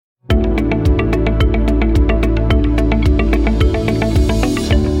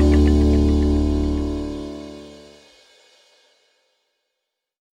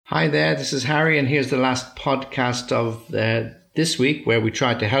Hi there, this is Harry, and here's the last podcast of this week, where we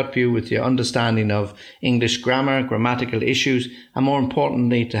try to help you with your understanding of English grammar, grammatical issues, and more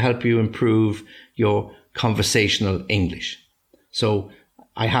importantly, to help you improve your conversational English. So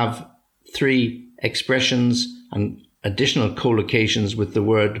I have 3 expressions and additional collocations with the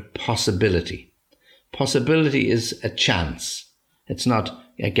word possibility. Possibility is a chance. It's not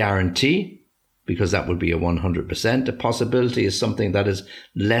a guarantee, because that would be a 100%. A possibility is something that is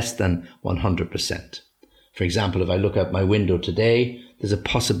less than 100%. For example, if I look out my window today, there's a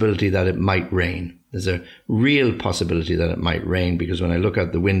possibility that it might rain. There's a real possibility that it might rain, because when I look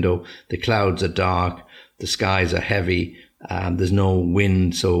out the window, the clouds are dark, the skies are heavy, there's no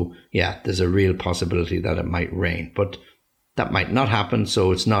wind. So yeah, there's a real possibility that it might rain, but that might not happen.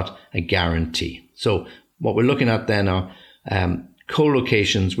 So it's not a guarantee. So what we're looking at then are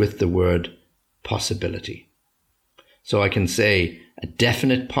collocations with the word possibility. So I can say a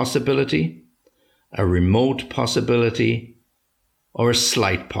definite possibility, a remote possibility, or a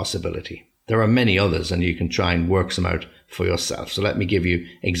slight possibility. There are many others, and you can try and work some out for yourself. So let me give you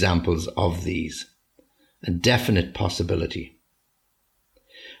examples of these. A definite possibility.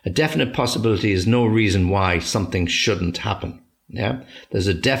 A definite possibility is no reason why something shouldn't happen. Yeah, there's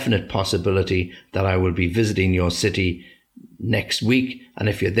a definite possibility that I will be visiting your city next week, and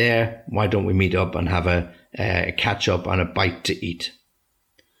if you're there, why don't we meet up and have a catch up and a bite to eat?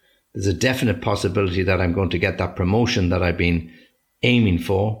 There's a definite possibility that I'm going to get that promotion that I've been aiming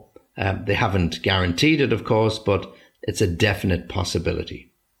for. They haven't guaranteed it, of course, but it's a definite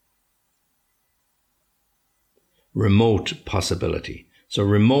possibility. Remote possibility. So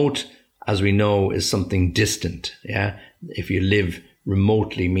remote, as we know, is something distant. Yeah, if you live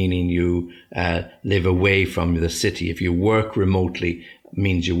remotely, meaning you live away from the city. If you work remotely,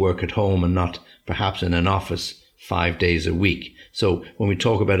 means you work at home and not perhaps in an office 5 days a week. So when we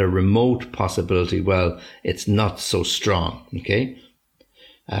talk about a remote possibility, well, it's not so strong. Okay.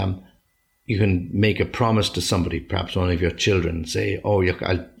 You can make a promise to somebody, perhaps one of your children, say, oh, look,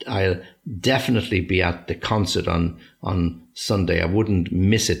 I'll definitely be at the concert on Sunday. I wouldn't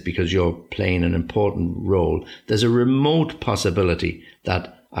miss it because you're playing an important role. There's a remote possibility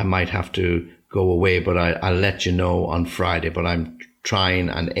that I might have to go away, but I'll let you know on Friday, but I'm trying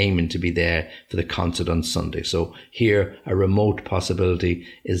and aiming to be there for the concert on Sunday. So here, a remote possibility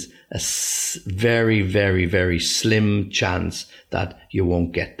is a very, very, very slim chance that you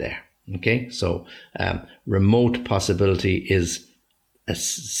won't get there. Okay, so remote possibility is a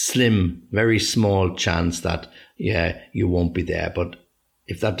slim, very small chance that you won't be there. But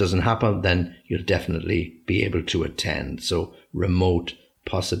if that doesn't happen, then you'll definitely be able to attend. So remote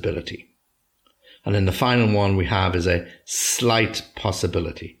possibility. And then the final one we have is a slight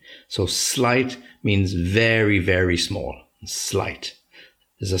possibility. So slight means very, very small. Slight.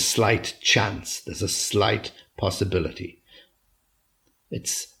 There's a slight chance. There's a slight possibility.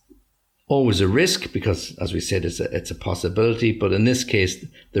 It's always a risk because, as we said, it's a possibility. But in this case,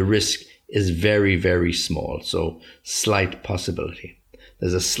 the risk is very, very small. So slight possibility.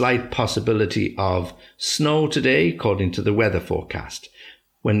 There's a slight possibility of snow today, according to the weather forecast.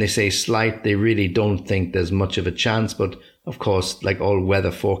 When they say slight, they really don't think there's much of a chance. But of course, like all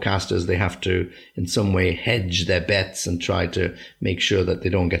weather forecasters, they have to in some way hedge their bets and try to make sure that they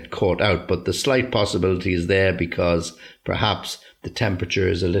don't get caught out. But the slight possibility is there because perhaps the temperature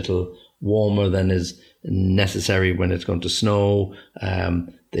is a little warmer than is necessary when it's going to snow.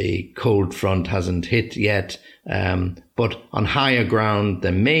 The cold front hasn't hit yet. But on higher ground,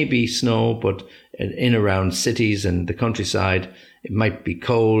 there may be snow, but in around cities and the countryside, it might be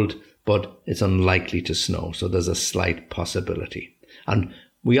cold, but it's unlikely to snow. So there's a slight possibility. And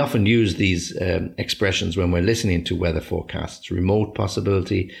we often use these expressions when we're listening to weather forecasts: remote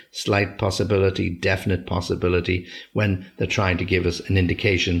possibility, slight possibility, definite possibility, when they're trying to give us an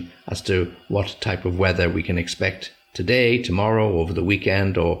indication as to what type of weather we can expect today, tomorrow, over the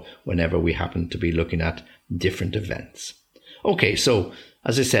weekend, or whenever we happen to be looking at different events. Okay, so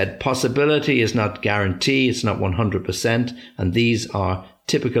as I said, possibility is not guarantee, it's not 100%, and these are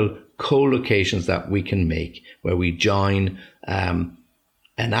typical collocations that we can make where we join an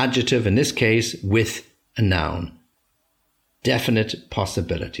adjective, in this case, with a noun. Definite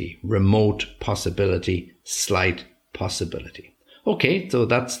possibility, remote possibility, slight possibility. Okay, so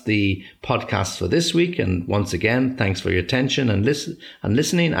that's the podcast for this week. And once again, thanks for your attention and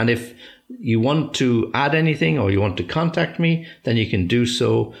listening. And if you want to add anything or you want to contact me, then you can do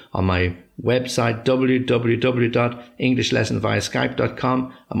so on my website,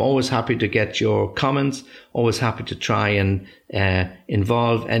 www.englishlessonviaskype.com. I'm always happy to get your comments, always happy to try and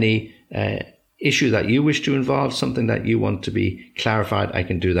involve any issue that you wish to involve, something that you want to be clarified, I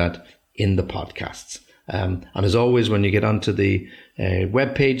can do that in the podcasts. And as always, when you get onto the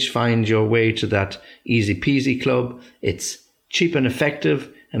webpage, find your way to that Easy Peasy Club. It's cheap and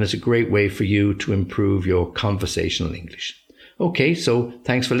effective, and it's a great way for you to improve your conversational English. Okay, so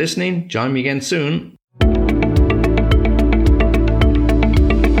thanks for listening. Join me again soon.